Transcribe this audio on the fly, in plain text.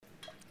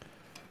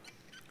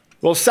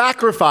Well,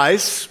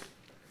 sacrifice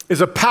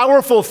is a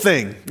powerful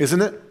thing,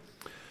 isn't it?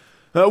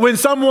 When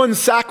someone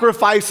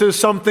sacrifices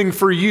something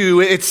for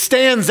you, it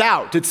stands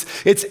out.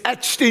 It's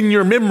etched in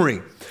your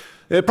memory.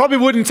 It probably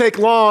wouldn't take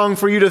long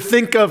for you to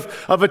think of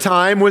a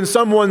time when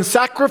someone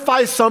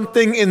sacrificed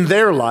something in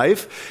their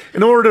life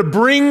in order to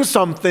bring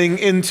something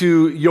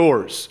into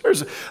yours.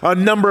 There's a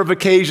number of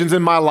occasions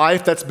in my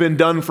life that's been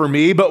done for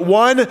me, but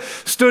one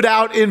stood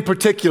out in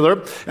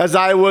particular as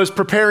I was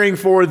preparing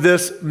for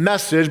this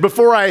message.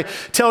 Before I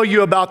tell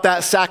you about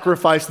that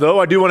sacrifice, though,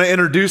 I do want to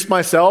introduce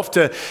myself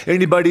to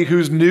anybody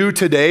who's new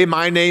today.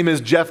 My name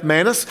is Jeff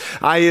Manis.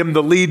 I am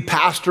the lead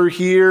pastor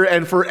here,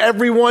 and for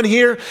everyone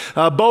here,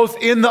 both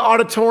in the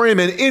auditorium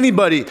and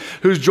anybody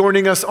who's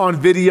joining us on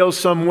video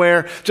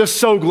somewhere, just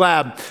so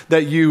glad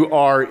that you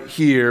are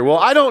here. Well,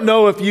 I don't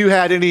know if you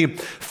had any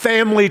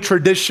family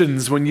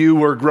traditions when you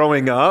were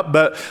growing up,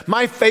 but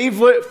my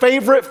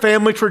favorite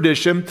family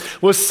tradition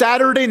was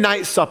Saturday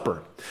night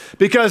supper.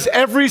 Because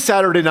every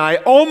Saturday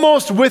night,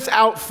 almost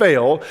without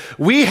fail,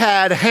 we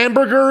had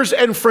hamburgers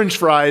and French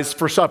fries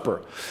for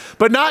supper.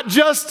 But not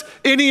just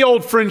any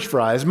old French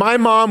fries. My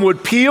mom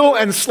would peel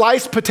and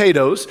slice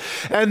potatoes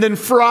and then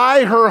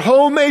fry her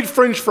homemade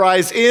French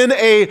fries in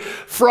a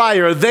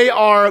fryer. They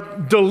are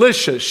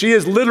delicious. She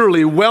is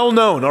literally well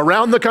known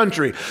around the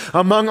country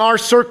among our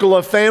circle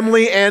of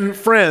family and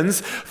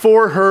friends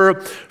for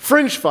her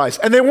French fries.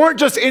 And they weren't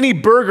just any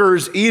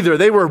burgers either.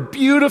 They were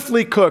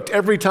beautifully cooked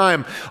every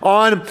time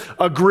on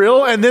a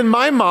grill. And then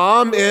my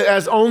mom,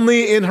 as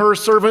only in her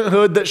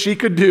servanthood that she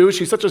could do,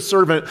 she's such a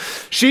servant,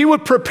 she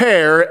would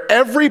prepare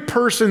every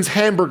person's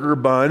hamburger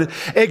bun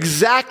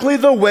exactly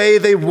the way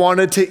they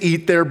wanted to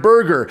eat their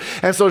burger.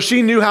 And so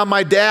she knew how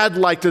my dad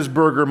liked his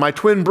burger, my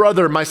twin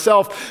brother,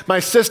 myself, my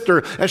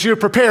sister, and she would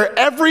prepare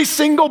every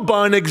single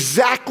bun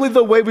exactly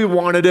the way we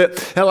wanted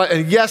it.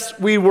 And yes,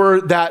 we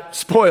were that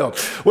spoiled.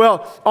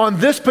 Well, on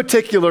this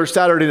particular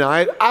Saturday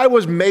night, I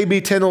was maybe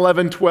 10,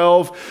 11,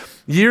 12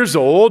 years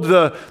old.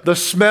 The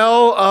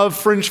smell of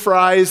French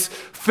fries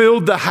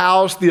filled the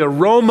house. The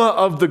aroma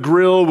of the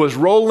grill was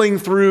rolling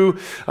through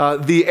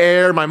the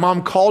air. My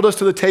mom called us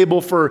to the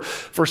table for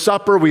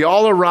supper. We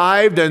all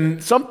arrived,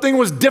 and something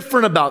was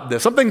different about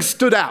this. Something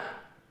stood out.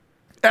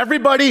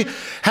 Everybody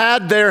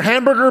had their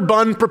hamburger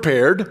bun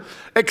prepared,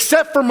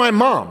 except for my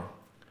mom.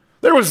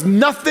 There was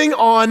nothing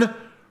on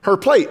her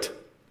plate.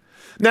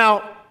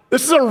 Now,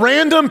 this is a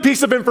random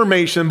piece of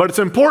information, but it's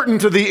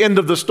important to the end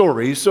of the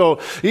story. So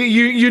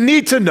you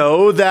need to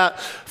know that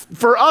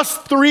for us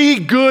three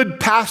good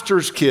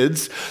pastors'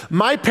 kids,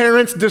 my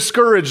parents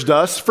discouraged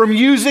us from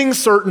using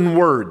certain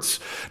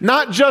words.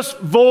 Not just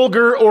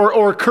vulgar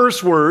or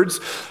curse words,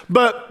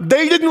 but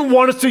they didn't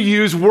want us to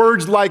use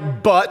words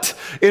like butt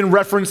in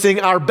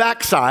referencing our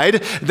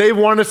backside. They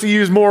wanted us to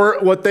use more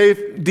what they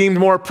deemed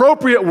more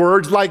appropriate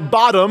words like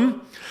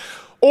bottom,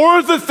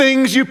 or the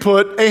things you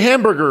put a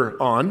hamburger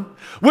on,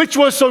 which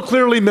was so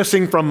clearly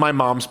missing from my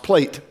mom's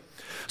plate.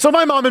 So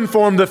my mom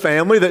informed the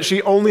family that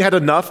she only had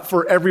enough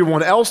for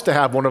everyone else to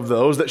have one of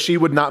those, that she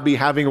would not be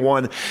having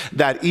one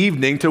that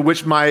evening, to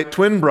which my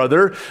twin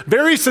brother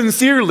very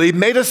sincerely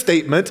made a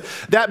statement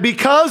that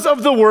because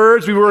of the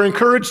words we were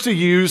encouraged to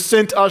use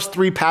sent us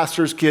three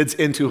pastors' kids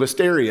into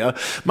hysteria.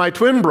 My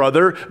twin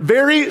brother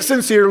very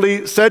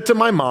sincerely said to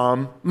my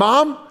mom,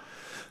 "Mom,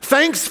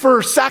 thanks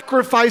for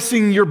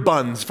sacrificing your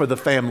buns for the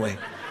family."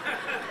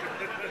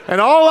 And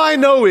all I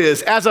know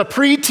is, as a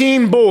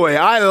preteen boy,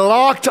 I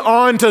locked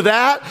on to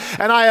that,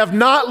 and I have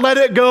not let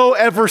it go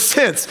ever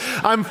since.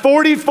 I'm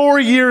 44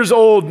 years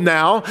old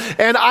now,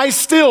 and I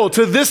still,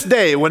 to this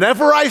day,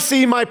 whenever I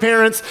see my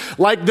parents,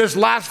 like this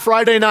last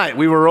Friday night,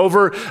 we were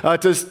over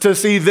to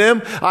see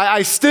them,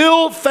 I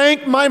still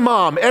thank my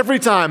mom every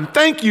time.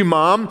 Thank you,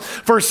 Mom,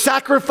 for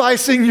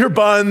sacrificing your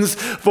buns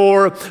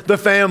for the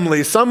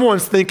family.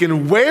 Someone's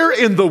thinking, where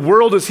in the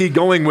world is he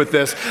going with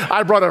this?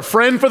 I brought a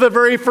friend for the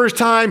very first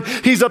time.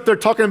 He's up there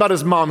talking about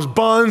his mom's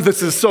buns.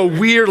 This is so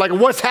weird. Like,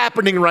 what's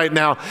happening right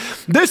now?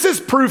 This is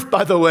proof,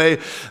 by the way,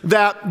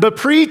 that the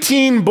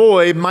preteen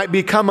boy might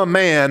become a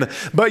man,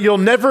 but you'll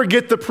never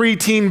get the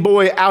preteen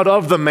boy out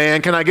of the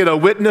man. Can I get a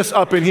witness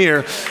up in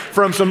here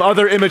from some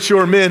other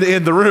immature men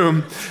in the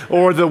room,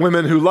 or the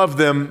women who love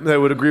them that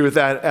would agree with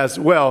that as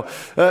well?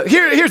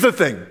 Here's the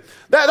thing.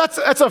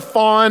 That's a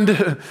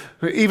fond,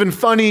 even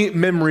funny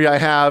memory I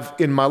have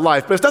in my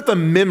life. But it's not the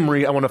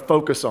memory I want to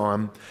focus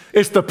on.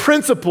 It's the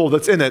principle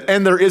that's in it.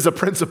 And there is a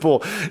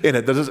principle in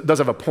it that does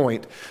have a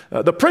point.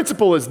 The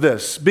principle is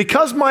this.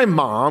 Because my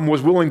mom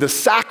was willing to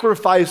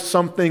sacrifice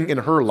something in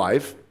her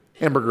life,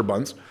 hamburger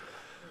buns,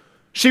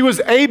 she was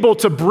able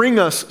to bring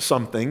us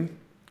something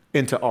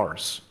into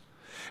ours.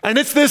 And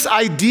it's this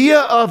idea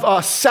of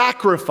a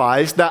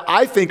sacrifice that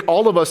I think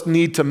all of us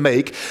need to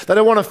make that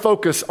I want to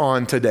focus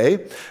on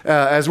today.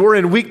 As we're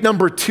in week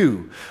number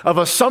 2 of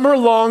a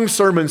summer-long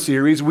sermon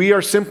series we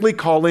are simply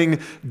calling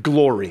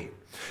Glory.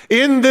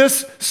 In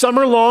this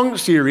summer-long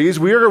series,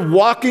 we are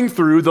walking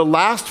through the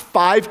last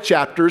 5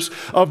 chapters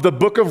of the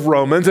book of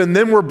Romans, and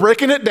then we're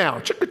breaking it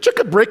down,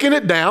 breaking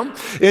it down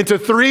into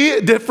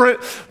 3 different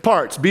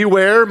parts.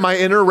 Beware, my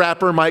inner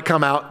rapper might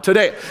come out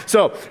today.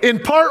 So in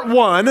part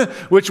 1,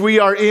 which we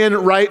are in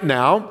right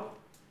now,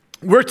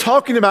 we're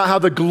talking about how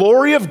the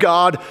glory of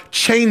God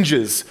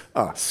changes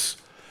us.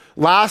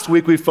 Last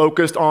week, we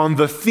focused on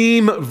the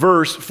theme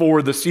verse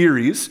for the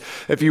series.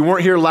 If you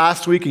weren't here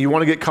last week and you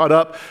want to get caught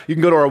up, you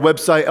can go to our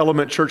website,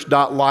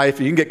 elementchurch.life,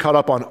 and you can get caught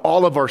up on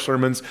all of our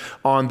sermons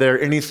on there,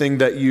 anything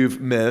that you've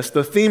missed.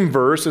 The theme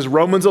verse is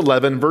Romans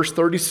 11, verse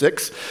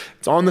 36.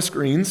 It's on the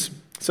screens.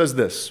 It says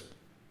this: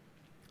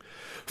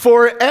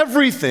 "For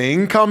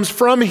everything comes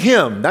from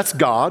him," that's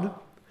God,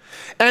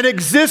 "and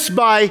exists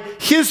by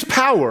his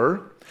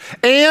power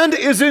and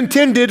is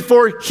intended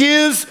for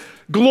his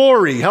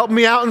glory." Help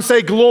me out and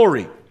say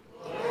glory.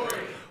 Glory.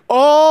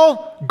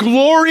 All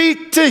glory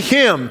to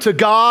him, to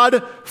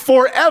God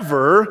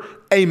forever.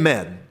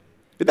 Amen.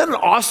 Isn't that an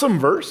awesome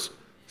verse?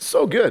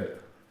 So good.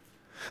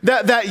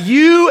 That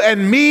you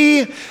and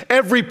me,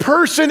 every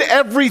person,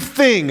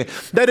 everything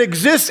that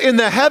exists in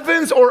the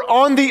heavens or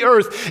on the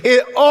earth,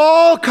 it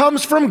all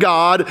comes from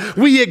God.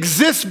 We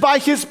exist by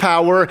his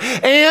power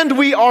and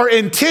we are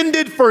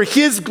intended for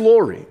his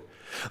glory.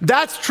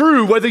 That's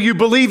true whether you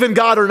believe in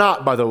God or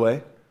not, by the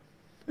way.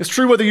 It's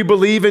true whether you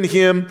believe in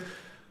him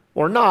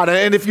or not.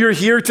 And if you're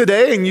here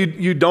today and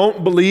you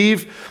don't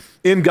believe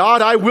in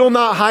God, I will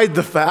not hide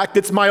the fact.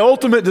 It's my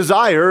ultimate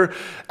desire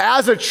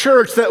as a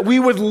church that we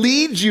would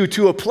lead you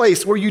to a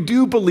place where you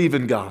do believe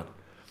in God,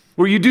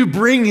 where you do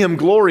bring him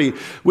glory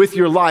with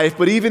your life.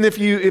 But even if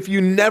you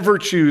never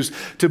choose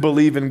to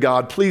believe in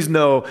God, please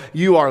know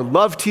you are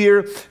loved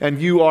here and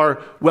you are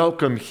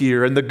welcome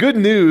here. And the good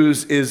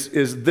news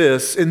is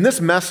this: in this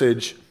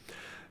message,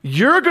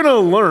 you're going to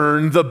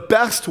learn the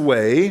best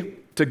way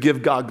to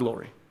give God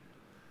glory.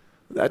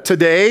 That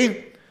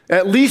today,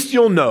 at least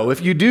you'll know,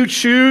 if you do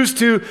choose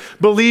to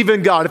believe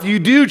in God, if you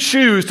do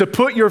choose to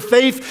put your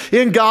faith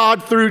in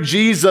God through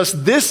Jesus,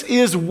 this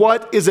is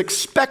what is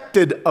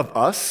expected of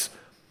us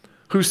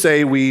who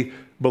say we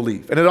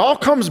believe. And it all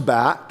comes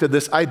back to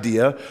this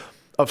idea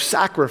of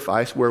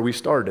sacrifice where we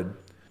started.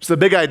 It's the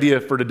big idea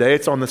for today.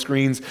 It's on the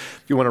screens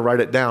if you want to write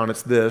it down.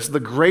 It's this: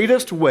 the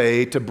greatest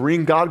way to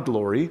bring God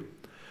glory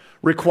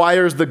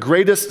requires the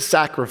greatest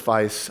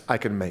sacrifice I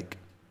can make.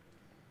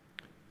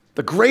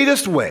 The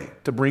greatest way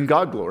to bring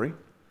God glory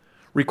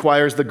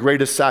requires the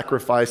greatest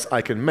sacrifice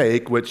I can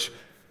make, which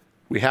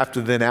we have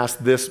to then ask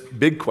this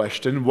big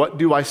question: what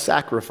do I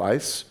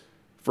sacrifice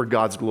for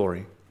God's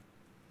glory?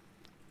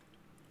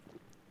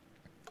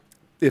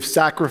 If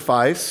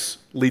sacrifice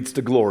leads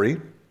to glory,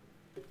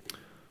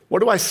 what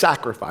do I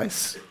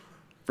sacrifice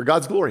for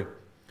God's glory?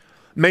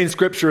 Main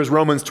scripture is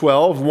Romans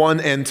 12,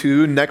 1 and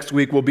 2. Next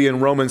week we'll be in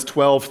Romans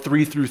 12,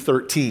 3 through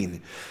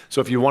 13.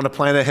 So if you want to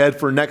plan ahead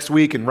for next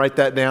week and write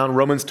that down,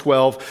 Romans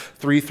 12,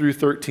 3 through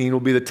 13 will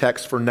be the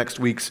text for next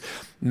week's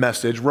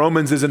message.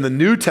 Romans is in the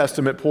New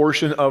Testament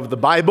portion of the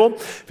Bible.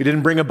 If you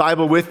didn't bring a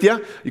Bible with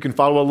you, you can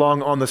follow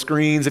along on the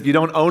screens. If you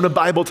don't own a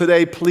Bible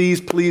today,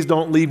 please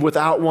don't leave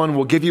without one.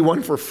 We'll give you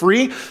one for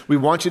free. We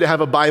want you to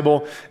have a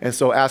Bible, and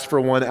so ask for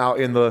one out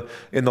in the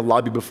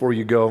lobby before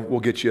you go.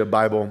 We'll get you a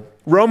Bible.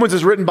 Romans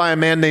is written by a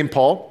man named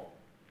Paul.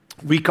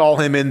 We call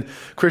him in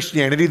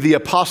Christianity the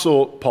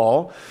Apostle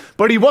Paul,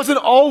 but he wasn't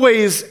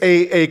always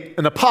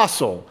an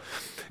apostle.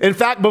 In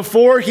fact,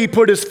 before he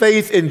put his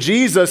faith in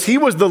Jesus, he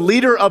was the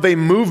leader of a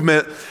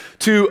movement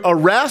to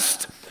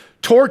arrest,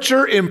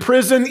 torture,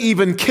 imprison,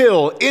 even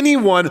kill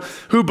anyone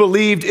who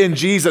believed in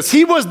Jesus.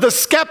 He was the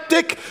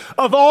skeptic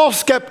of all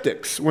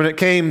skeptics when it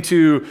came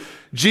to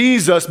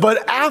Jesus,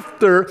 but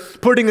after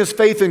putting his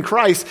faith in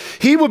Christ,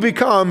 he would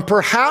become,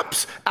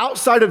 perhaps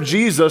outside of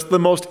Jesus, the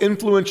most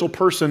influential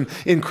person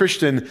in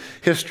Christian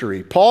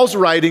history. Paul's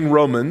writing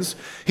Romans.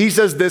 He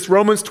says this,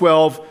 Romans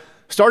 12,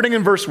 starting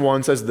in verse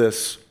 1, says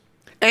this: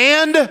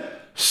 "And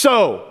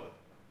so,"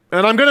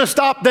 and I'm going to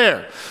stop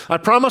there. I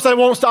promise I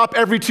won't stop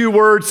every 2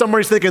 words.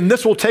 Somebody's thinking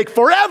this will take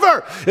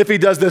forever if he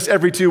does this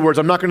every 2 words.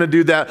 I'm not going to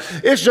do that.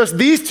 It's just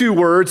these 2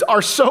 words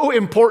are so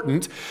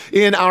important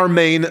in our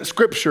main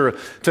scripture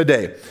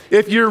today.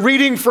 If you're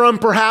reading from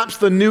perhaps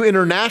the New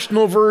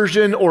International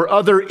Version or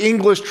other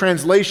English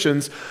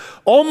translations,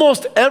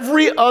 almost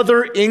every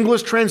other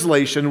English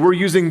translation, we're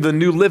using the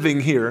New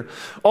Living here,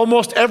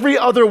 almost every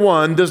other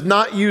one does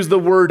not use the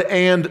word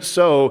 "and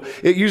so."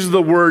 It uses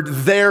the word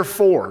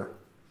 "therefore."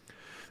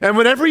 And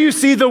whenever you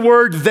see the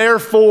word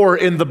 "therefore"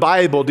 in the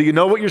Bible, do you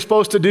know what you're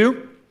supposed to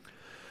do?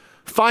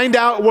 Find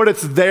out what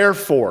it's there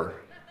for.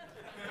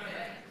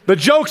 The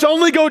jokes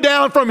only go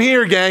down from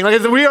here, gang.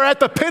 Like we are at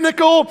the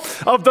pinnacle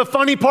of the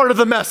funny part of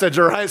the message,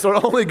 all right? So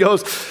it only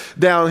goes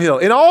downhill.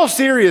 In all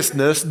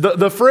seriousness,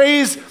 the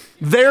phrase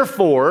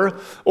 "therefore"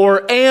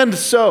 or "and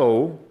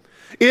so,"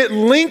 it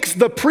links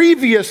the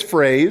previous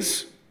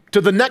phrase to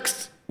the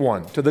next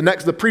one,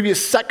 the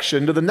previous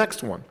section to the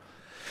next one.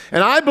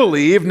 And I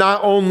believe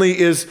not only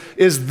is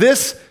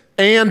this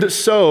and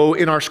so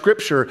in our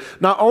scripture.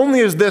 Not only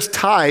is this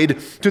tied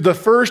to the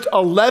first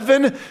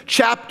 11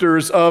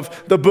 chapters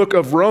of the book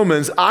of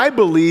Romans, I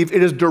believe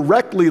it is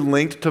directly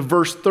linked to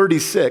verse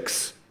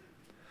 36,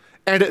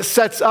 and it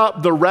sets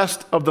up the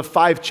rest of the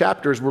 5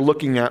 chapters we're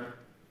looking at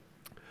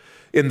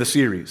in the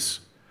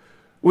series.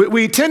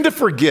 We tend to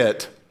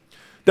forget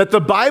that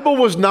the Bible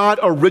was not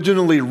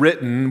originally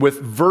written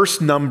with verse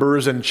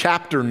numbers and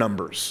chapter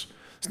numbers.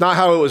 It's not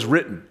how it was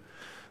written.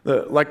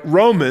 Like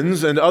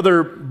Romans and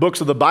other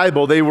books of the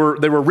Bible, they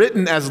were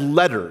written as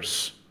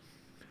letters.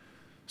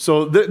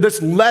 So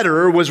this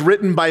letter was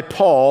written by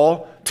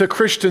Paul to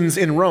Christians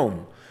in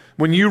Rome.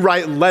 When you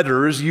write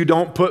letters, you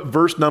don't put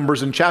verse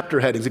numbers and chapter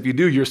headings. If you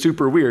do, you're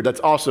super weird. That's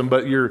awesome,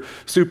 but you're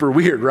super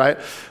weird, right?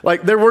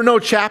 Like there were no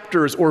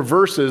chapters or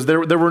verses. There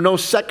were no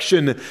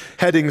section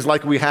headings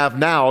like we have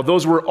now.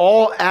 Those were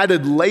all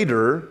added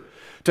later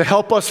to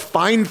help us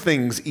find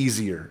things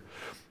easier,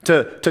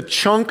 to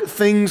chunk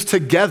things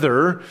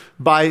together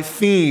by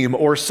theme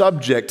or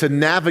subject, to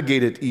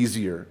navigate it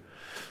easier.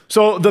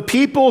 So the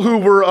people who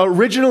were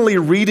originally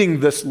reading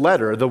this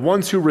letter, the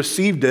ones who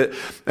received it,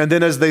 and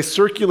then as they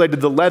circulated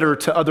the letter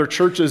to other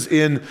churches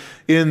in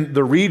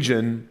the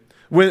region,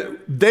 when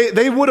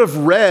they would have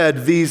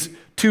read these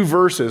 2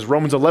 verses,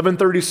 Romans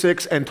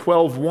 11:36 and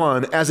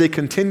 12:1, as a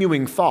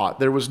continuing thought.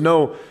 There was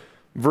no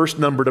verse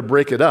number to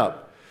break it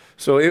up.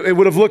 So it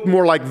would have looked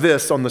more like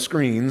this on the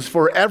screens.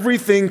 For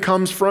everything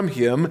comes from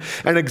him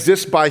and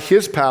exists by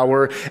his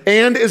power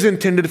and is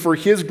intended for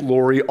his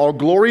glory. All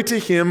glory to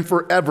him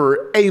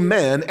forever.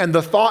 Amen. And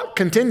the thought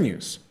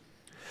continues.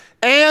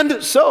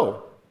 And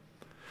so,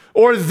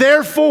 or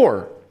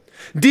therefore,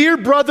 dear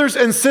brothers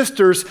and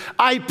sisters,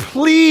 I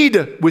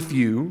plead with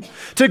you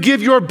to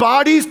give your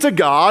bodies to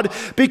God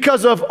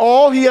because of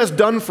all he has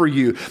done for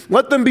you.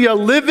 Let them be a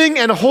living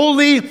and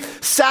holy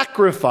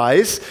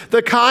sacrifice,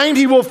 the kind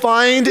he will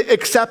find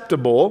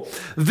acceptable.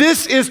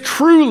 This is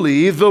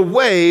truly the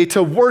way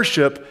to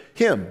worship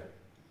him.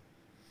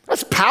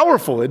 That's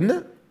powerful, isn't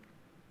it?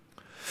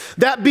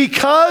 That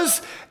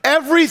because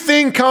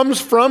everything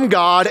comes from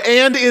God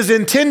and is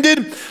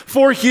intended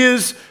for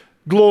his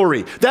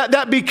glory.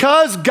 That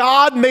because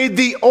God made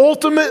the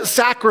ultimate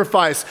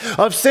sacrifice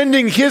of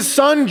sending his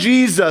son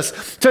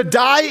Jesus to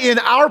die in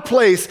our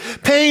place,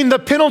 paying the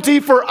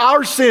penalty for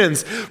our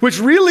sins, which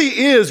really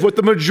is what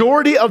the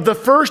majority of the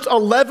first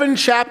 11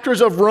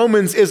 chapters of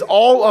Romans is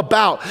all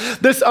about.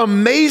 This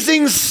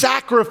amazing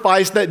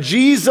sacrifice that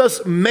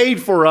Jesus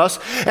made for us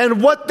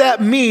and what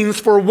that means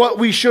for what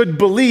we should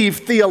believe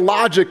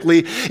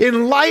theologically.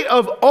 In light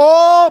of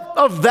all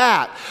of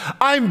that,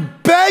 I'm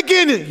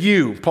begging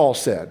you, Paul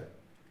said,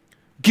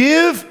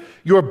 give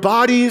your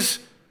bodies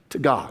to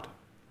God.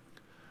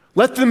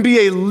 Let them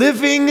be a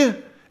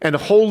living and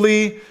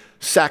holy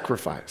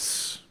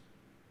sacrifice.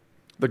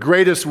 The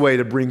greatest way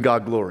to bring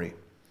God glory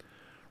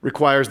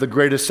requires the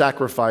greatest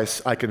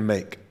sacrifice I can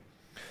make.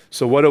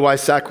 So what do I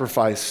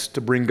sacrifice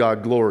to bring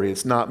God glory?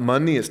 It's not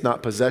money, it's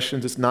not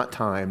possessions, it's not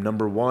time.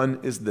 Number 1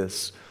 is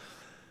this: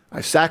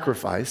 I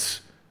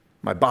sacrifice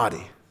my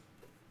body.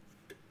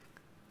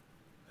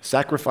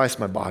 Sacrifice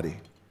my body.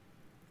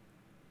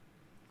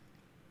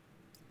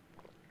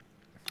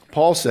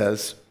 Paul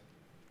says,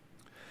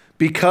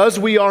 because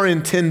we are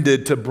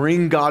intended to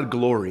bring God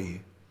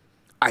glory,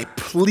 I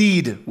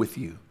plead with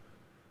you,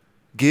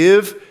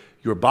 give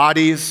your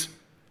bodies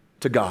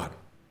to God.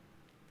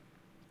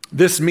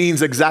 This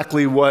means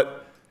exactly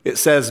what it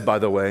says, by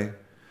the way,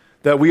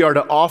 that we are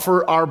to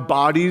offer our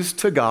bodies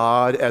to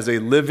God as a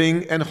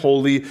living and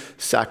holy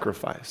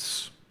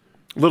sacrifice.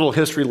 A little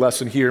history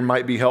lesson here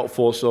might be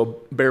helpful,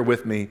 so bear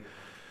with me.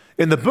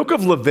 In the book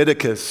of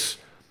Leviticus,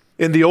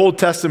 in the Old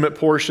Testament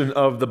portion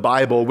of the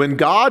Bible, when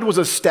God was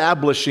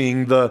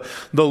establishing the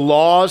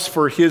laws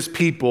for his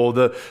people,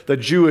 the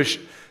Jewish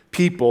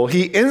people,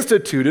 he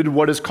instituted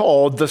what is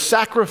called the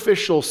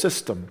sacrificial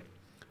system.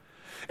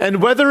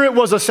 And whether it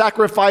was a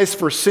sacrifice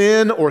for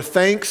sin or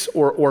thanks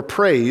or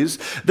praise,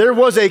 there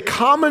was a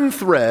common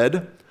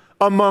thread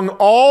among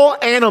all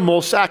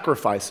animal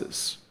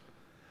sacrifices.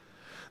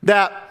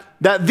 That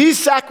these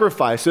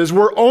sacrifices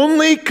were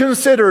only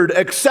considered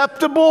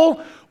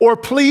acceptable or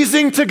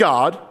pleasing to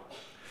God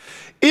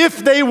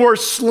if they were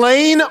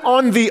slain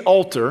on the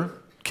altar,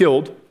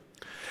 killed,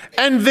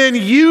 and then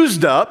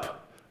used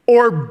up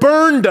or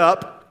burned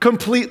up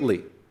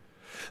completely.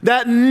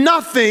 That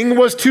nothing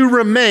was to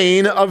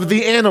remain of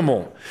the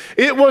animal.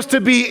 It was to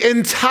be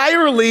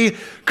entirely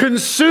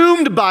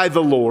consumed by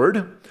the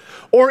Lord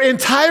or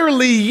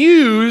entirely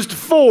used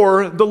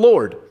for the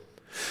Lord.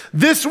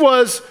 This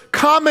was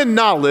common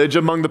knowledge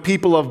among the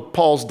people of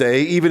Paul's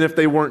day. Even if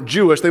they weren't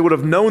Jewish, they would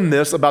have known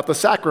this about the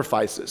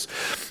sacrifices.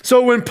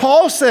 So when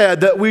Paul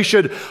said that we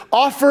should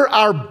offer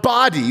our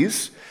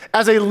bodies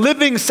as a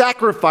living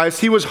sacrifice,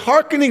 he was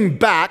hearkening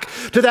back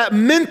to that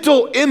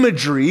mental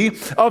imagery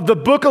of the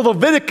book of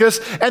Leviticus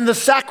and the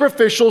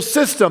sacrificial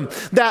system.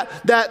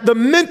 That the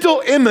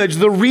mental image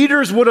the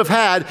readers would have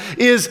had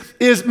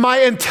is my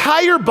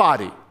entire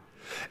body,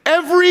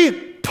 every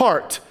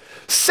part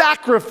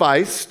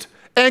sacrificed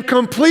and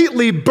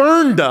completely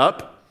burned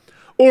up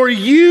or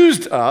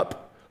used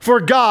up for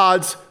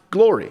God's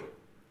glory.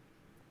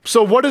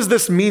 So what does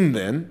this mean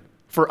then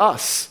for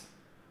us?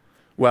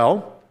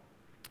 Well,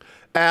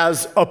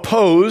 as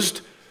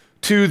opposed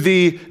to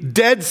the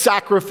dead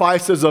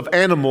sacrifices of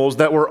animals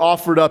that were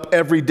offered up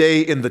every day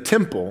in the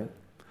temple,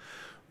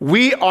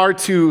 we are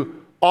to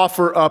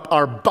offer up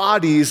our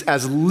bodies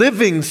as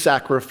living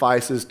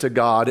sacrifices to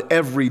God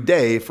every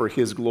day for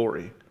His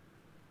glory.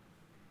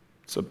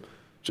 So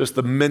just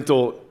the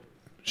mental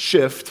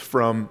shift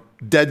from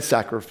dead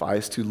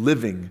sacrifice to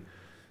living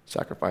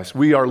sacrifice.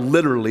 We are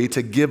literally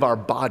to give our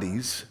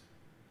bodies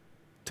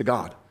to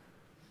God.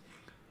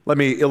 Let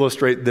me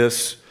illustrate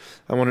this.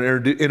 I want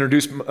to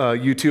introduce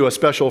you to a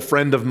special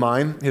friend of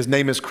mine. His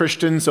name is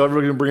Christian, so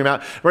everybody can bring him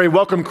out. Everybody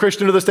welcome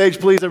Christian to the stage,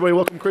 please. Everybody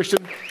welcome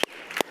Christian.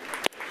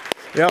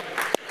 Yep.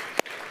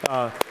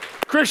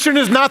 Christian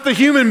is not the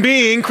human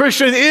being.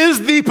 Christian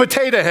is the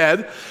potato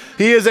head.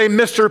 He is a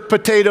Mr.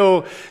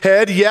 Potato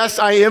Head. Yes,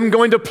 I am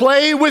going to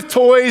play with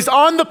toys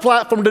on the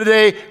platform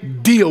today.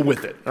 Deal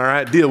with it, all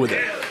right? Deal with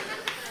it.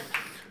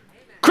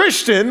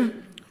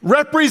 Christian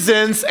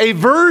represents a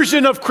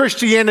version of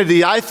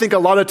Christianity I think a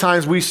lot of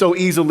times we so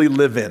easily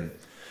live in.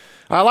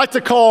 I like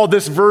to call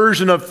this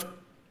version of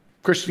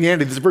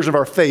Christianity, this version of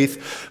our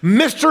faith,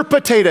 Mr.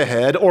 Potato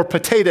Head or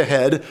Potato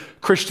Head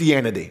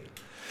Christianity.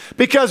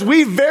 Because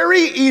we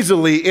very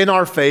easily in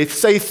our faith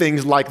say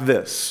things like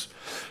this: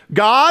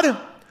 God,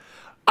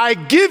 I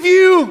give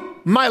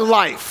you my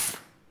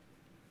life.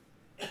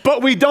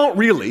 But we don't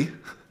really,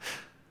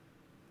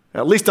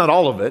 at least not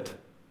all of it.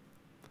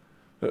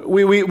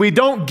 We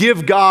don't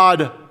give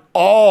God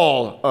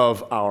all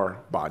of our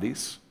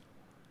bodies.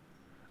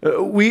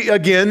 We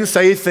again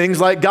say things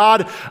like,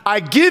 God, I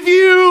give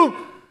you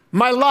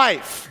my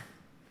life,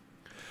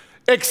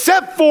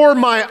 except for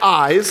my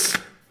eyes.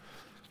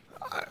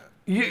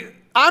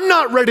 I'm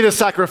not ready to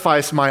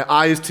sacrifice my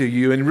eyes to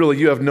you, and really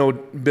you have no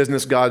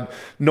business, God,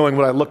 knowing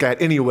what I look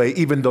at anyway,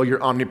 even though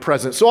you're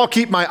omnipresent. So I'll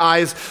keep my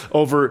eyes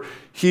over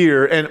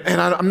here, and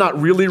I'm not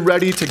really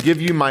ready to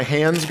give you my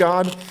hands,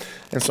 God.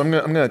 And so I'm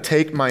going to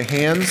take my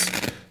hands,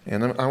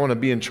 and I want to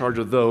be in charge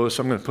of those,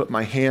 so I'm going to put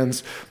my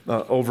hands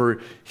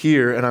over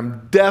here, and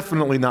I'm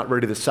definitely not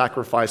ready to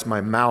sacrifice my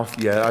mouth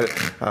yet.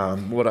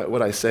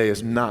 What I say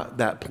is not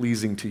that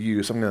pleasing to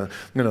you, so I'm going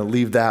to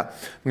leave that.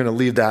 I'm going to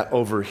leave that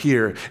over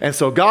here. And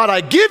so, God, I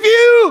give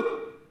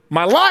you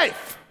my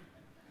life.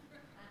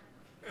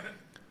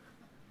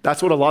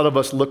 That's what a lot of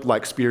us look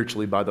like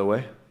spiritually, by the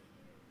way.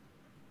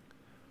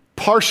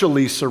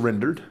 Partially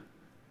surrendered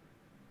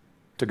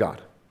to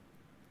God.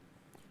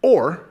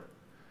 Or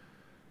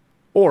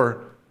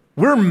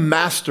we're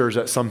masters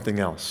at something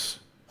else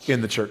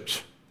in the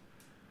church.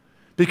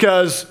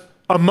 Because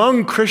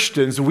among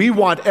Christians, we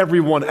want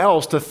everyone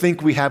else to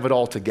think we have it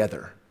all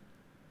together.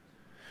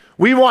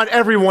 We want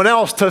everyone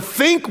else to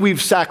think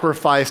we've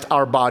sacrificed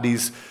our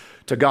bodies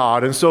to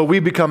God. And so we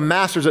become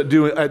masters at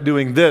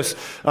doing this.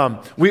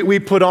 We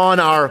put on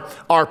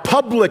our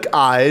public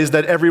eyes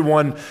that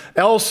everyone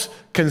else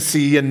can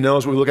see and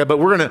knows what we look at, but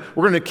we're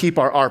gonna keep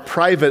our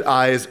private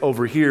eyes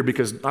over here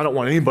because I don't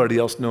want anybody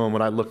else knowing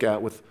what I look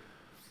at with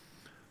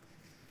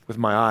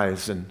my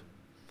eyes. And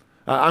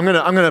I'm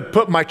gonna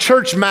put my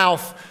church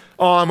mouth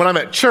on when I'm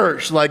at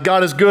church, like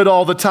God is good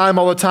all the time.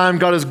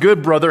 God is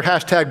good, brother.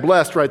 #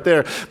 blessed right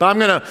there. But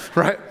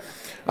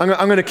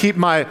I'm gonna keep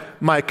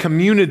my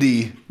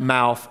community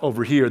mouth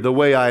over here. The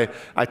way I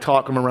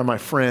talk when I'm around my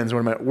friends,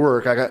 when I'm at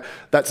work,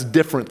 that's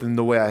different than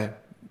the way I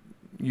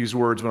use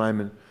words when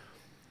I'm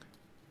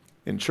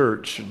in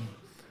church.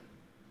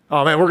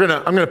 Oh man,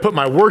 I'm gonna put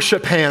my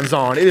worship hands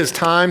on. It is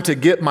time to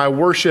get my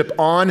worship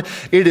on.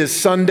 It is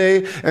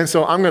Sunday, and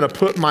so I'm gonna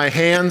put my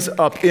hands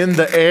up in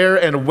the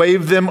air and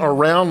wave them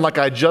around like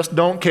I just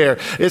don't care.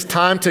 It's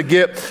time to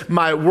get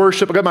my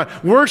worship. I got my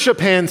worship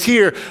hands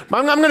here.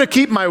 I'm gonna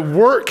keep my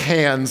work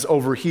hands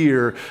over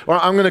here,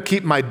 or I'm gonna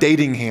keep my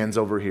dating hands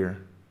over here.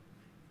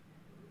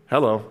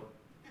 Hello.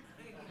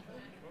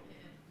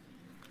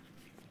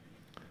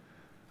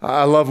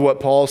 I love what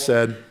Paul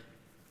said.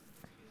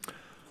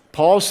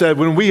 Paul said,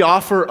 when we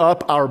offer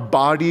up our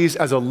bodies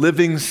as a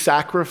living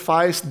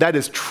sacrifice, that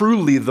is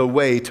truly the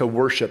way to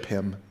worship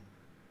Him.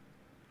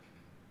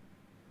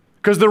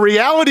 Because the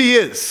reality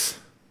is,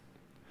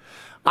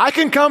 I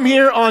can come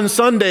here on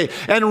Sunday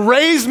and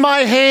raise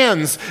my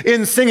hands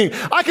in singing.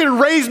 I can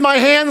raise my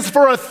hands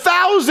for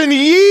 1,000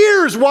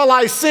 years while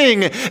I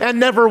sing and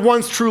never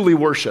once truly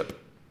worship.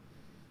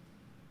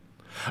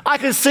 I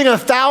can sing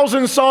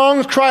 1,000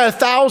 songs, cry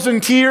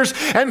 1,000 tears,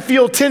 and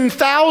feel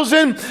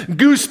 10,000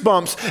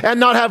 goosebumps and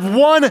not have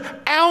 1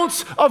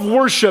 ounce of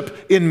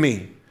worship in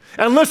me.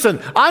 And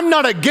listen, I'm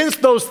not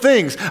against those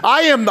things.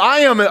 I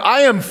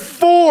am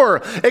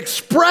for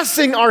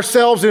expressing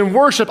ourselves in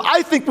worship.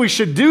 I think we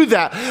should do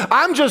that.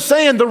 I'm just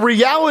saying the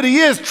reality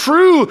is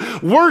true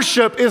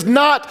worship is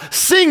not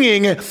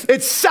singing,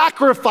 it's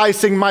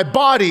sacrificing my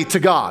body to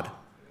God.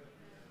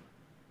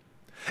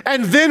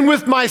 And then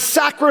with my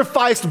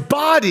sacrificed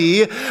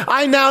body,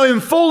 I now am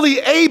fully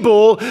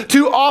able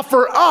to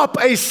offer up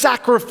a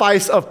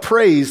sacrifice of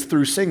praise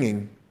through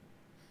singing.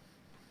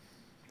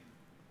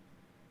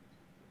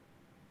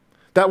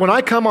 that when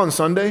I come on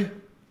Sunday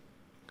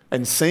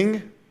and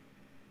sing,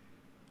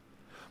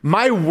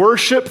 my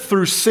worship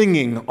through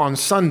singing on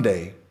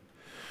Sunday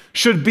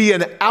should be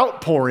an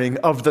outpouring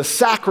of the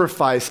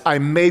sacrifice I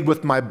made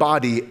with my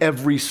body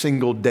every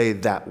single day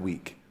that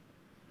week.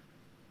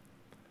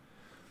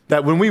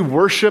 That when we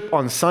worship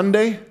on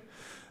Sunday,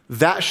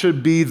 that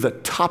should be the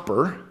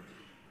topper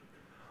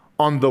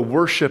on the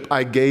worship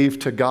I gave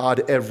to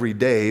God every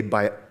day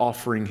by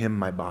offering him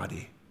my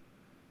body.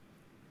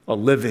 A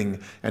living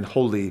and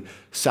holy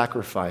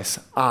sacrifice.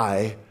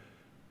 I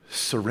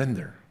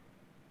surrender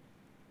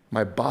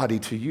my body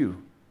to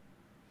you.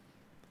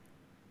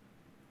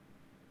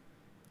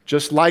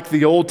 Just like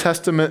the Old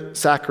Testament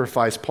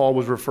sacrifice Paul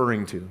was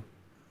referring to,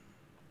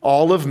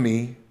 all of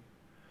me,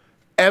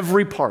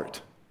 every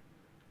part,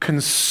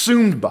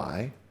 consumed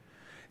by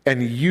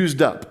and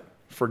used up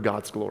for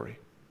God's glory.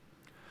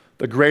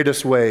 The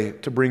greatest way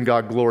to bring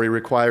God glory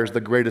requires the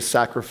greatest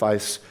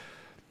sacrifice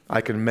I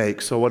can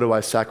make. So what do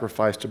I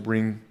sacrifice to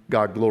bring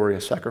God glory? I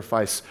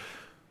sacrifice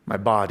my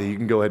body. You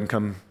can go ahead and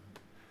come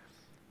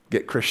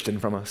get Christian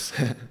from us.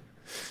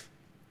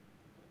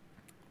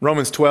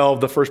 Romans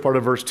 12, the first part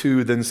of verse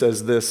 2 then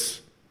says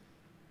this: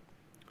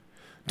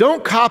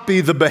 don't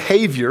copy the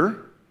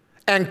behavior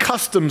and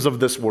customs of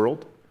this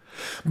world,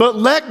 but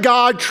let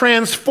God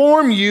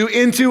transform you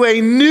into a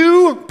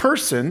new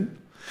person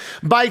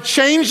by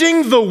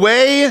changing the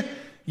way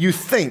you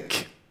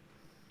think.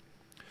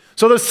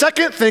 So the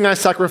second thing I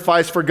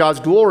sacrifice for God's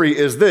glory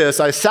is this: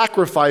 I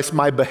sacrifice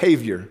my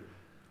behavior.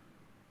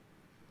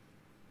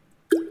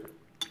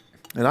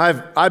 And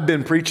I've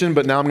been preaching,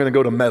 but now I'm going to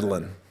go to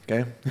meddling,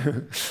 okay?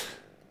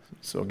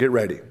 So get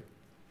ready.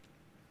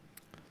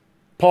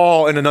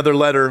 Paul, in another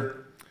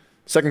letter,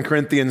 2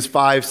 Corinthians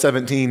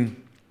 5:17,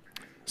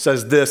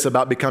 says this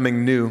about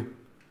becoming new.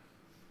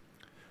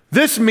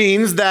 This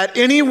means that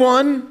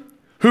anyone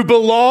who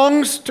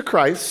belongs to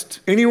Christ,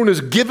 anyone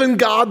who's given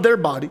God their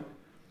body,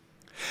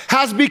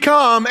 has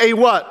become a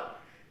what?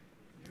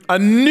 A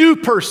new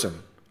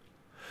person.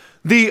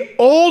 The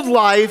old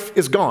life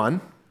is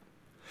gone.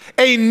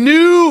 A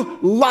new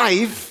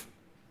life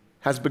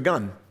has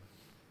begun.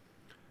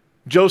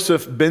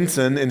 Joseph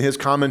Benson, in his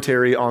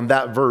commentary on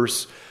that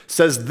verse,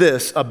 says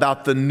this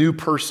about the new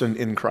person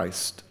in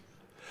Christ.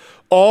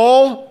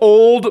 All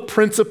old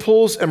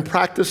principles and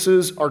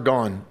practices are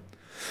gone.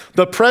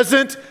 The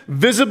present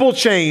visible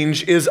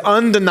change is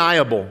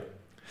undeniable.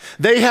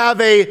 They have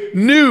a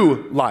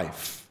new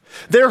life.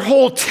 Their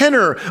whole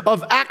tenor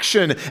of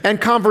action and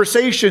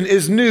conversation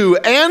is new,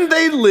 and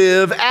they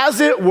live,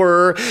 as it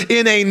were,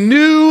 in a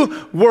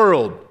new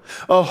world.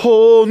 A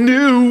whole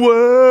new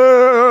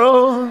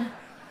world.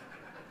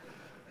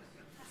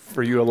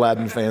 For you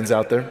Aladdin fans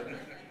out there.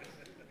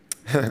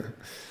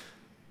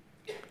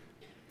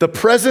 The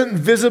present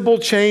visible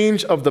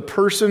change of the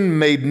person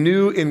made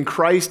new in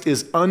Christ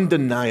is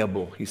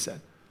undeniable, he said.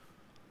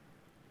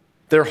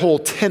 Their whole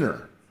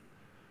tenor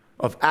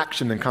of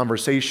action and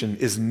conversation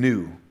is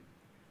new.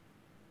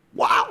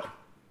 Wow.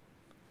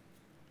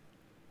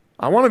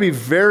 I want to be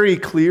very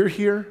clear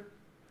here,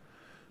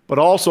 but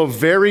also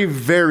very,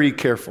 very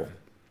careful.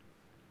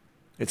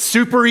 It's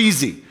super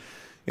easy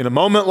in a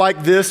moment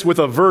like this, with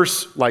a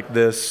verse like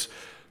this,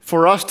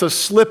 for us to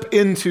slip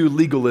into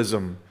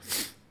legalism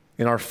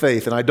in our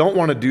faith, and I don't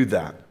want to do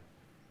that.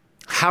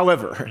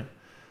 However,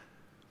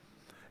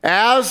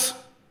 as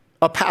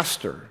a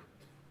pastor,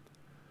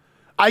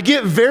 I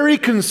get very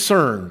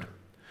concerned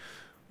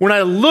when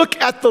I look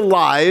at the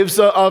lives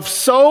of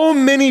so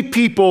many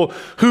people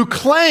who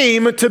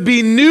claim to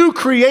be new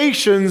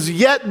creations,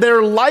 yet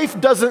their life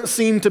doesn't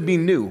seem to be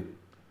new.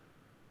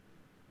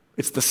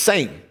 It's the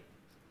same.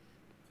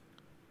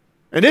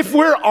 And if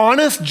we're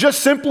honest,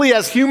 just simply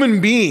as human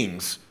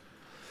beings,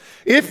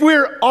 if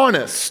we're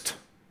honest,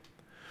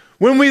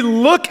 when we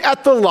look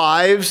at the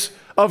lives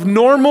of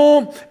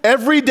normal,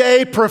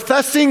 everyday,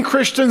 professing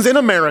Christians in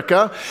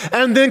America,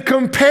 and then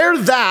compare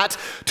that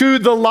to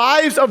the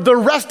lives of the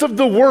rest of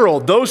the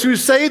world, those who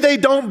say they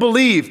don't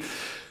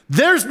believe,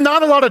 there's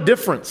not a lot of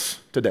difference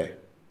today.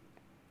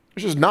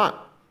 There's just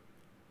not.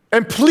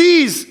 And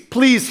please,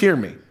 please hear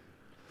me.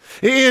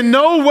 In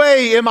no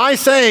way am I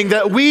saying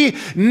that we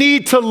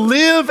need to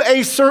live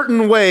a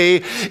certain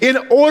way in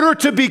order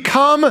to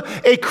become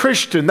a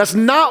Christian. That's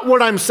not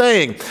what I'm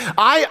saying.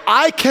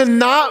 I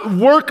cannot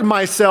work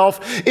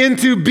myself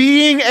into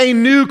being a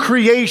new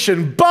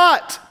creation,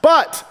 but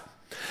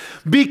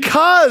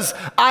because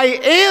I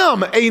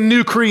am a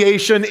new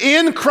creation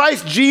in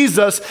Christ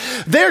Jesus,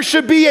 there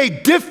should be a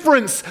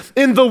difference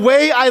in the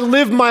way I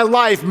live my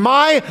life.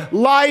 My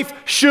life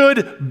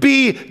should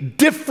be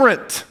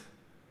different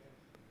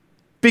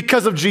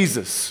because of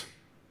Jesus.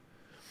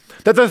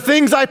 That the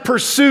things I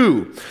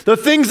pursue, the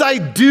things I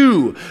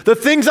do, the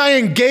things I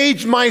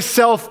engage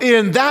myself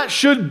in, that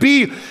should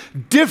be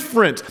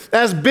different.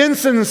 As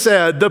Benson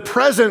said, the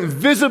present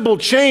visible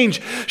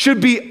change should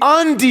be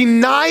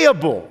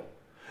undeniable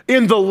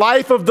in the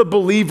life of the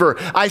believer.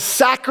 I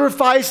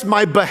sacrifice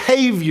my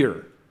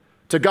behavior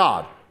to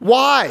God.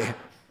 Why?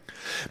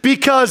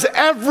 Because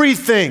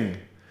everything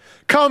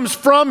comes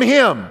from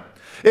Him.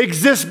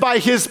 exists by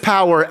his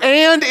power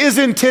and is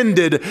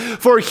intended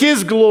for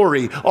his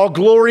glory, all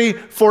glory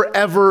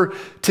forever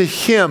to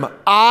him.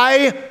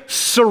 I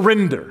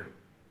surrender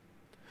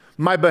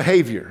my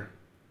behavior,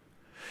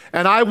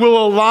 and I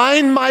will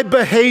align my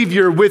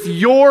behavior with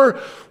your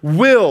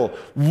will.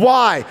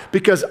 Why?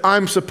 Because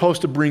I'm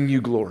supposed to bring you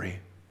glory.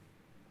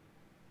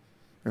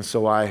 And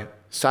so I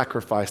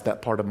sacrifice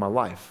that part of my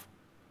life.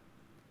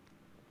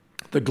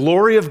 The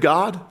glory of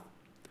God,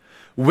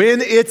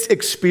 when it's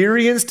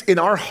experienced in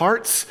our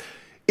hearts,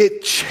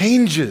 it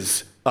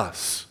changes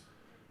us.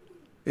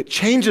 It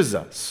changes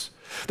us.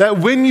 That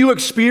when you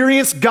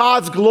experience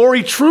God's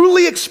glory,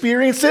 truly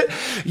experience it,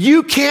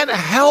 you can't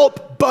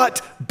help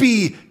but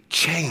be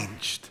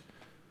changed.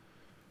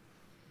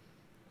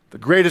 The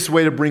greatest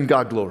way to bring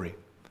God glory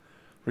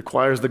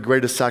requires the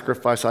greatest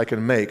sacrifice I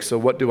can make. So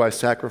what do I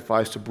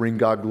sacrifice to bring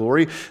God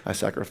glory? I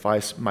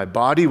sacrifice my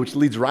body, which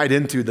leads right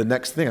into the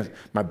next thing,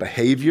 my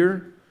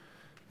behavior.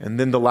 And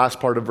then the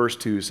last part of verse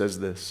 2 says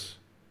this,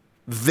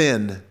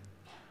 then.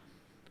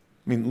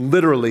 I mean,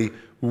 literally,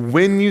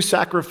 when you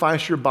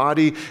sacrifice your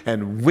body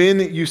and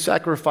when you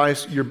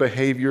sacrifice your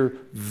behavior,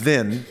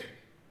 then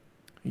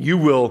you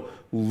will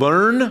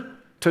learn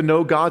to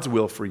know God's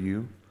will for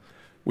you,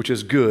 which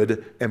is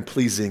good and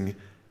pleasing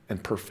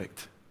and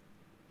perfect.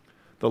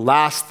 The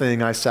last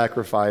thing I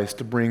sacrifice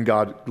to bring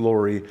God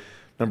glory,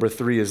 number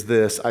 3, is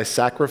this. I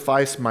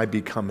sacrifice my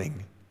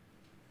becoming.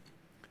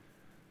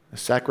 I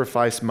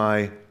sacrifice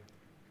my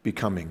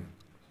becoming.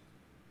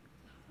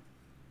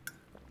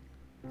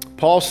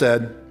 Paul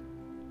said,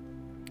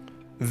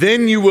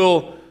 then you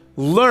will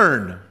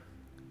learn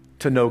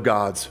to know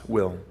God's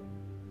will.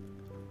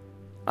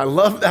 I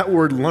love that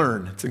word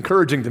learn. It's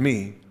encouraging to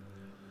me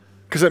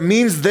because it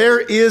means there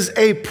is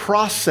a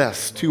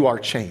process to our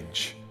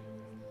change.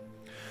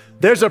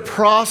 There's a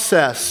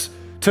process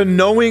to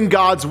knowing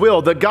God's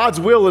will, that God's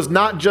will is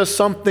not just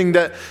something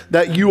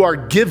that you are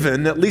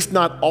given, at least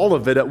not all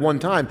of it at one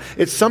time.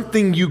 It's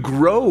something you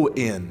grow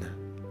in.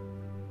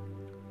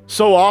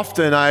 So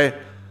often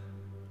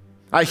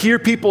I hear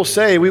people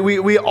say, we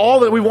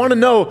want to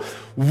know,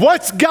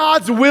 what's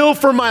God's will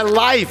for my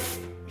life?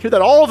 I hear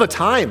that all the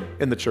time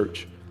in the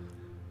church.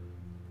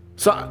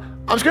 So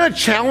I'm just going to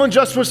challenge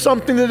us with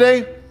something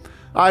today.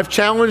 I've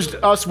challenged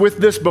us with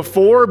this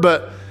before,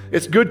 but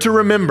it's good to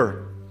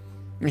remember.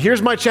 And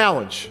here's my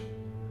challenge.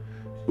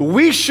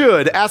 We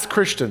should, as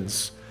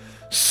Christians,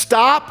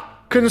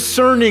 stop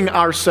concerning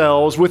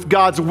ourselves with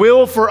God's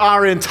will for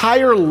our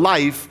entire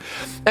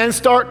life and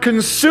start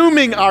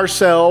consuming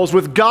ourselves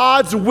with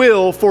God's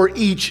will for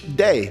each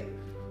day.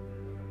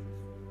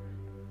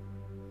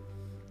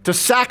 To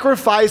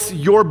sacrifice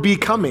your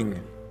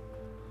becoming.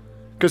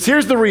 Because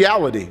here's the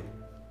reality.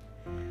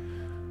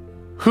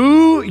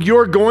 Who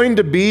you're going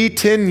to be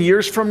 10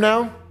 years from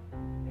now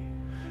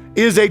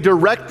is a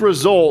direct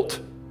result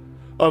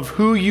of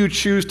who you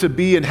choose to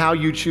be and how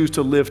you choose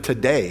to live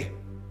today.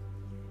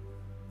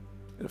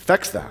 It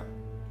affects that.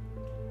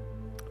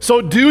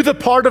 So do the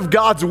part of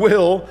God's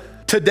will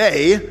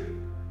today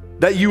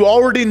that you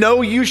already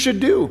know you should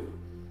do.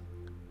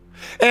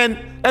 And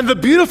the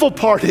beautiful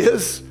part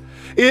is,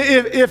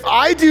 if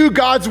I do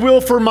God's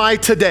will for my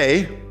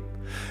today,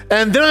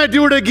 and then I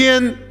do it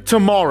again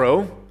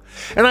tomorrow,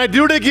 and I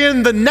do it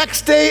again the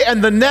next day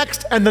and the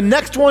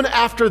next one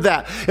after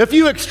that. If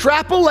you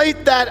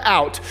extrapolate that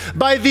out,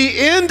 by the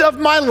end of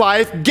my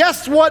life,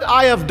 guess what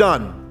I have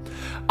done?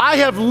 I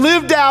have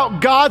lived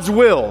out God's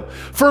will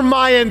for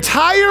my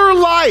entire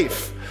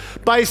life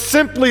by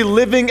simply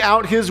living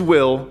out his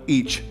will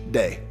each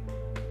day.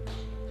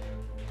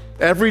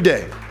 Every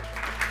day.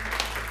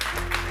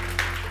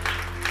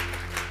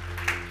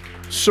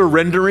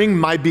 Surrendering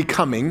my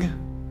becoming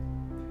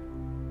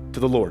to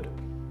the Lord.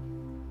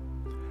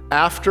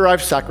 After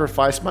I've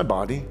sacrificed my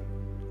body,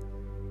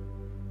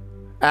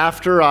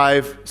 after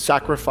I've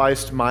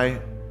sacrificed my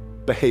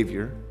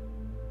behavior,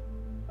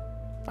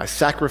 I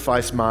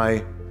sacrifice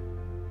my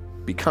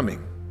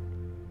becoming.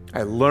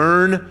 I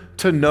learn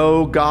to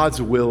know God's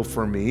will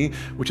for me,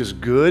 which is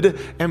good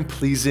and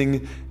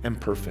pleasing and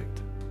perfect.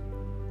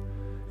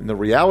 And the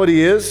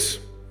reality is,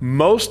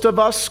 most of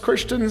us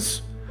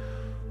Christians,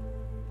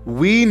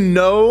 we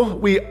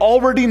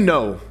already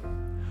know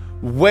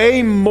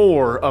way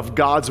more of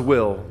God's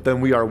will than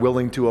we are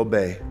willing to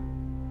obey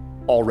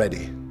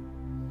already.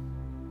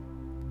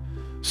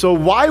 So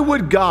why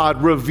would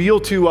God reveal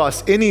to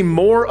us any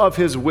more of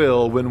his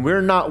will when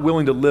we're not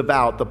willing to live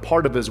out the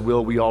part of his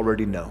will we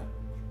already know?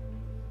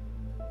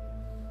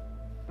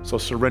 So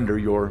surrender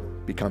your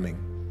becoming.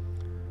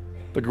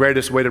 The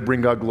greatest way to bring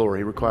God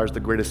glory requires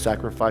the greatest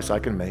sacrifice I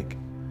can make.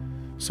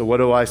 So what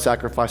do I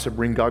sacrifice to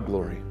bring God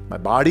glory? My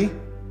body,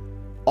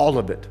 all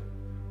of it.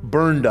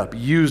 Burned up,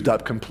 used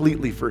up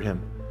completely for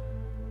him.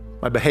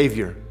 My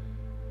behavior.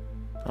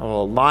 I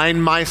will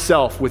align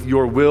myself with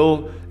your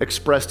will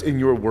expressed in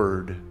your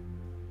word.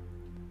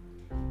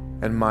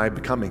 And my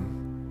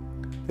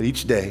becoming. That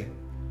each day,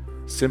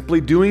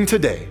 simply doing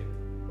today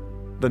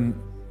the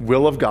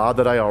will of God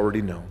that I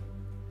already know.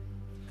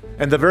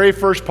 And the very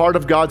first part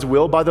of God's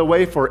will, by the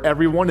way, for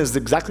everyone is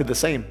exactly the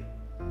same.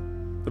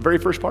 The very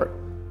first part.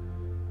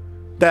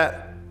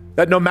 That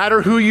no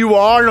matter who you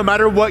are, no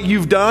matter what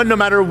you've done, no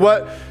matter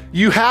what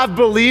you have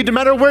believed, no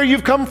matter where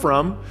you've come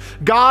from,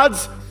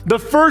 the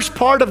first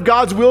part of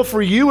God's will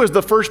for you is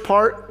the first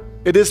part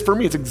it is for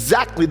me. It's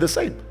exactly the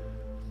same.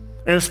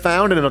 And it's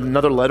found in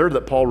another letter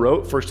that Paul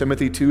wrote, 1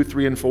 Timothy 2,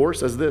 3, and 4,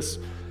 says this.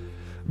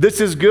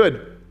 This is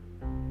good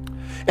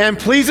and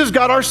pleases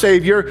God our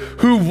Savior,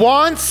 who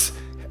wants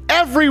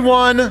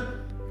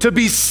everyone to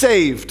be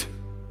saved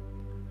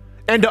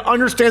and to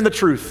understand the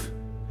truth.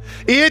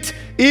 It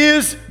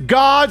is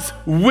God's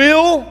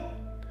will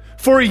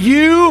for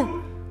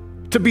you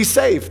to be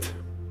saved.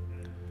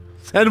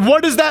 And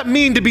what does that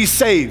mean, to be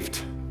saved?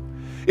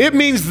 It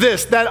means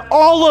this, that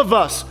all of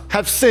us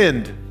have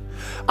sinned.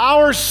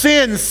 Our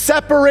sin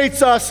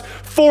separates us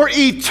for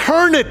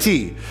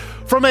eternity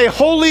from a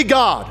holy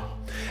God.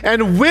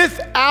 And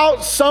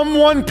without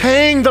someone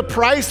paying the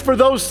price for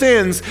those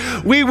sins,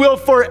 we will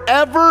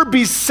forever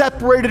be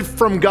separated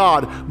from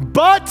God.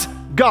 But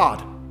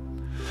God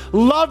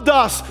loved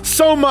us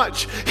so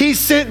much, he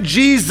sent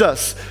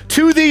Jesus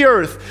to the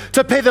earth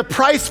to pay the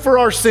price for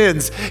our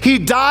sins. He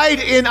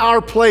died in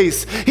our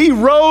place. He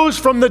rose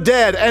from the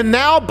dead. And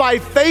now by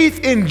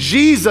faith in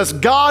Jesus,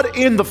 God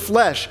in the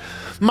flesh,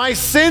 my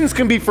sins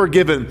can be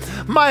forgiven,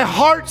 my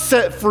heart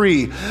set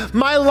free,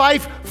 my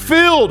life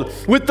filled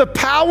with the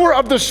power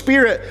of the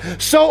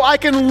Spirit so I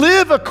can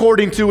live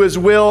according to his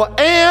will.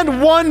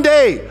 And one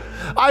day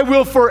I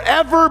will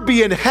forever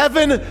be in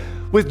heaven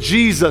with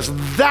Jesus.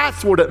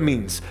 That's what it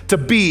means to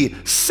be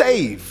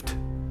saved.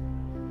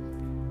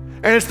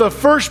 And it's the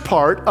first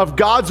part of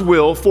God's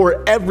will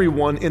for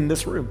everyone in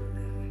this room.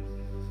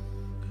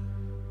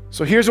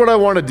 So here's what I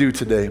want to do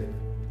today.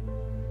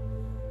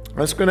 I'm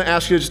just going to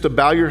ask you just to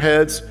bow your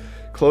heads,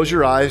 close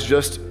your eyes,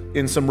 just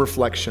in some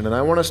reflection. And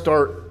I want to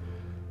start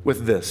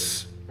with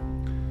this.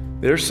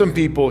 There's some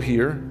people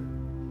here.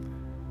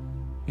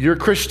 You're a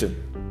Christian.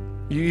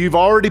 You've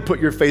already put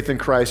your faith in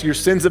Christ. Your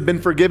sins have been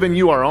forgiven.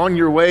 You are on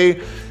your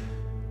way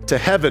to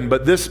heaven.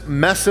 But this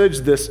message,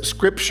 this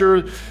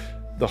scripture,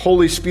 the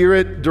Holy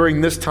Spirit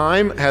during this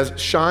time has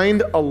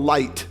shined a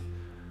light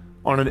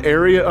on an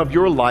area of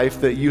your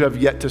life that you have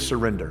yet to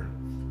surrender.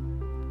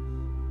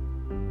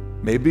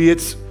 Maybe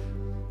it's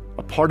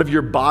a part of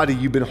your body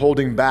you've been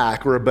holding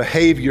back, or a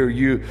behavior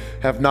you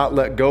have not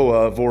let go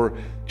of, or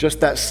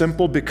just that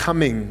simple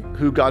becoming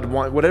who God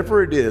wants,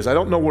 whatever it is. I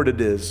don't know what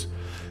it is.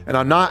 And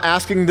I'm not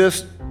asking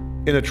this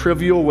in a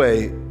trivial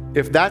way.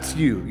 If that's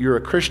you, you're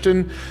a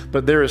Christian,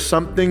 but there is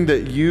something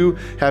that you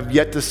have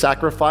yet to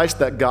sacrifice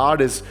that God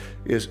is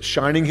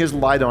shining his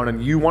light on,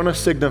 and you want to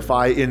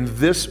signify in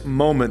this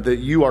moment that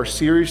you are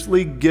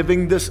seriously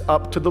giving this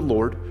up to the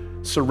Lord,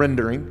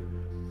 surrendering.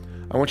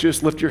 I want you to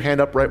just lift your hand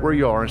up right where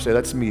you are and say,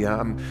 that's me.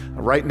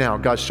 Right now,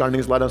 God's shining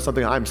his light on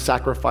something. I'm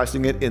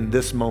sacrificing it in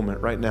this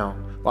moment right now.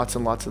 Lots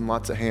and lots and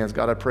lots of hands.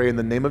 God, I pray in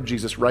the name of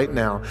Jesus right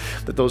now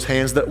that those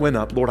hands that went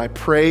up, Lord, I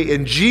pray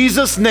in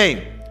Jesus'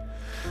 name,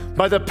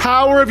 by the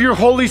power of your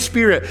Holy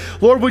Spirit,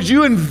 Lord, would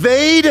you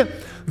invade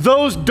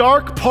those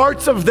dark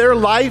parts of their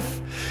life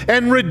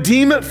and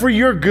redeem it for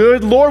your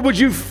good? Lord, would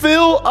you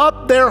fill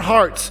up their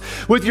hearts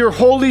with your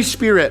Holy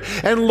Spirit?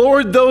 And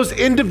Lord, those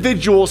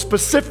individual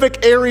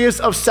specific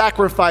areas of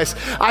sacrifice,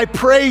 I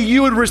pray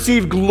you would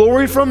receive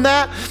glory from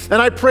that.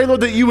 And I pray,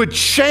 Lord, that you would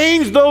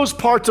change those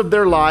parts of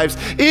their lives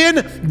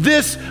in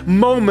this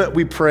moment,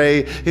 we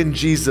pray in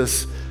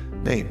Jesus'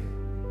 name.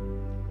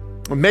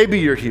 Or maybe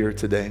you're here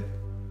today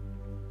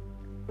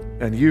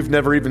and you've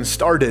never even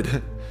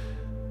started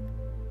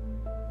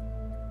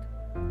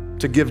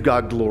to give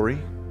God glory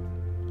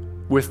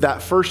with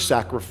that first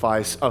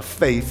sacrifice of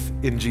faith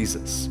in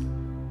Jesus.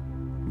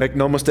 Make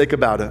no mistake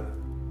about it.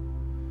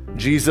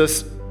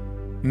 Jesus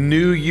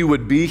knew you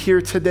would be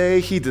here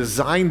today. He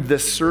designed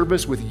this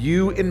service with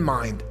you in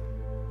mind.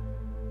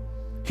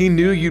 He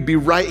knew you'd be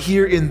right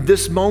here in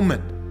this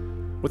moment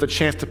with a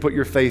chance to put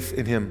your faith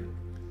in him.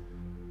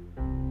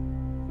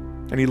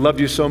 And he loved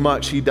you so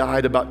much, he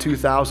died about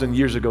 2,000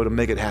 years ago to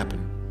make it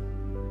happen.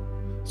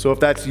 So if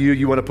that's you,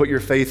 you want to put your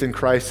faith in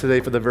Christ today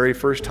for the very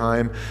first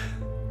time,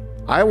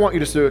 I want you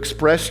just to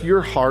express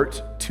your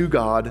heart to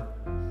God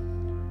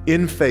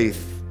in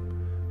faith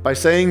by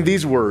saying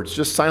these words.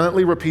 Just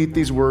silently repeat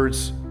these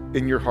words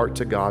in your heart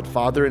to God.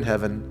 Father in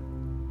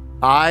heaven,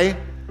 I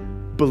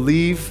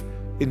believe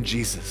in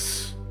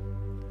Jesus.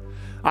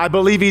 I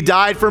believe he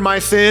died for my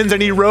sins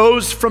and he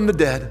rose from the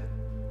dead.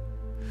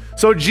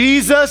 So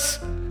Jesus,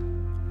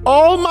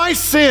 all my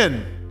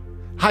sin,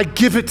 I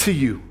give it to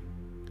you.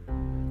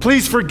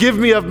 Please forgive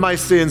me of my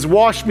sins.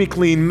 Wash me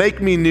clean.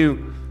 Make me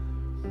new.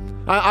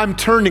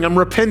 I'm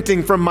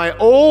repenting from my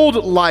old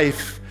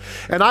life,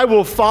 and I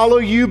will follow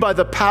you by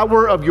the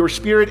power of your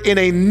Spirit in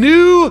a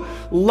new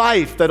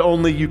life that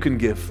only you can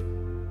give.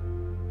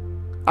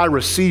 I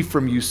receive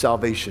from you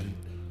salvation.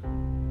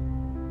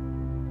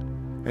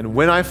 And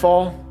when I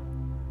fall,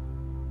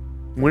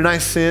 when I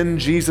sin,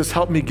 Jesus,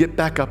 help me get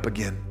back up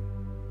again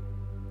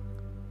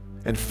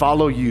and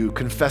follow you,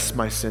 confess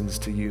my sins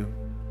to you.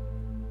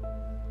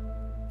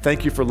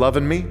 Thank you for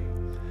loving me.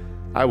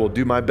 I will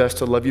do my best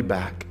to love you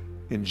back.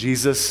 In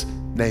Jesus'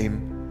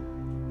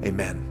 name,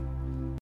 amen.